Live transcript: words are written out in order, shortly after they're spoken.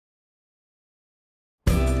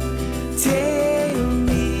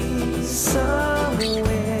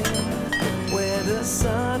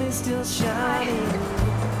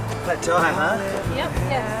Flat tire, huh? Yep,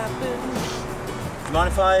 yeah. Mind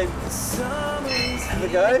if I have a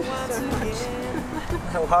go? So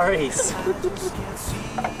much. No worries.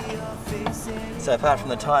 So apart from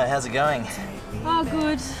the tyre, how's it going? Oh,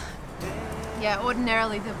 good. Yeah,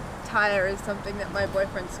 ordinarily the tyre is something that my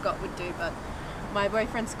boyfriend Scott would do, but my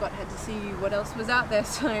boyfriend Scott had to see what else was out there,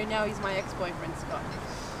 so now he's my ex-boyfriend Scott.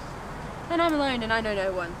 And I'm alone and I know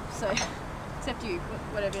no one, so, except you,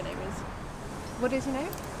 whatever your name is. What is your name?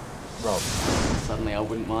 Rob. Suddenly I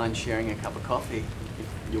wouldn't mind sharing a cup of coffee,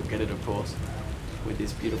 if you'll get it of course, with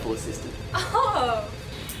this beautiful assistant. Oh!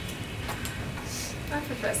 I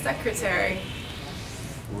prefer secretary.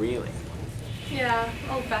 Really? Yeah,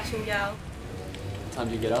 old-fashioned gal. What time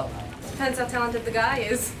do you get up? Depends how talented the guy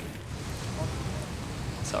is.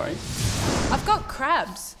 Sorry? I've got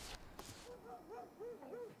crabs.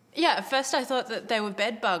 Yeah, at first I thought that they were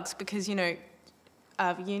bed bugs because, you know,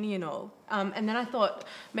 uni and all. And then I thought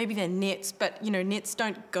maybe they're nits, but, you know, nits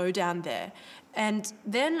don't go down there. And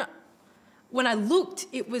then when I looked,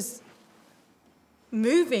 it was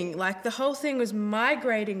moving, like the whole thing was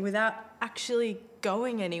migrating without actually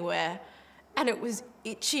going anywhere. And it was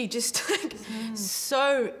itchy, just like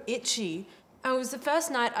so itchy. And it was the first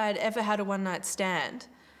night I'd ever had a one-night stand.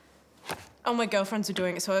 All my girlfriends were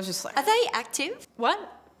doing it, so I was just like... Are they active? What?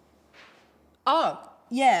 Oh,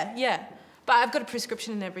 yeah. But I've got a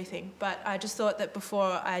prescription and everything. But I just thought that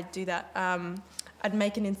before I do that, I'd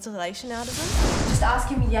make an installation out of them. Just ask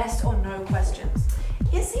him yes or no questions.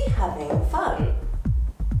 Is he having fun?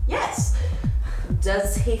 Yes.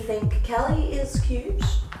 Does he think Kelly is cute?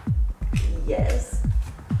 Yes.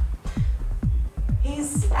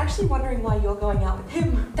 He's actually wondering why you're going out with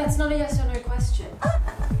him. That's not a yes or no question. And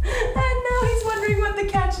now he's wondering what the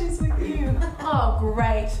catch is with you. Oh,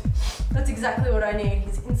 great. That's exactly what I need.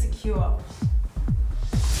 He's insecure.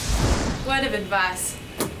 Word of advice.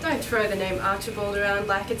 Don't throw the name Archibald around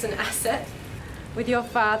like it's an asset. With your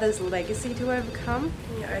father's legacy to overcome,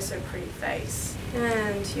 your oh so pretty face,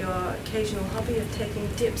 and your occasional hobby of taking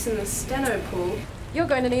dips in the steno pool, you're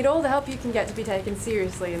going to need all the help you can get to be taken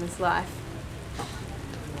seriously in this life.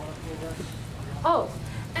 Oh,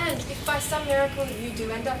 and if by some miracle you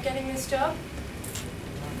do end up getting this job,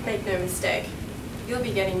 make no mistake, you'll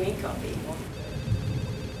be getting me coffee.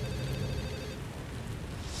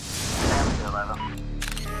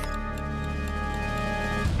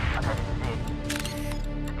 Okay, this is it.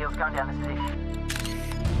 The deal's going down, this is it.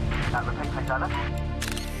 Repeat, please, over.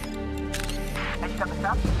 Have you got the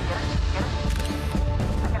stuff?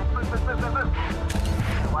 Get it? Okay, move.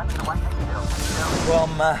 The one, take the deal. Well,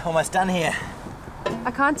 I'm almost done here.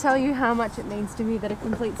 I can't tell you how much it means to me that a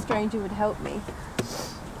complete stranger would help me.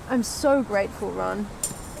 I'm so grateful, Ron.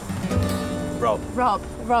 Rob. Rob.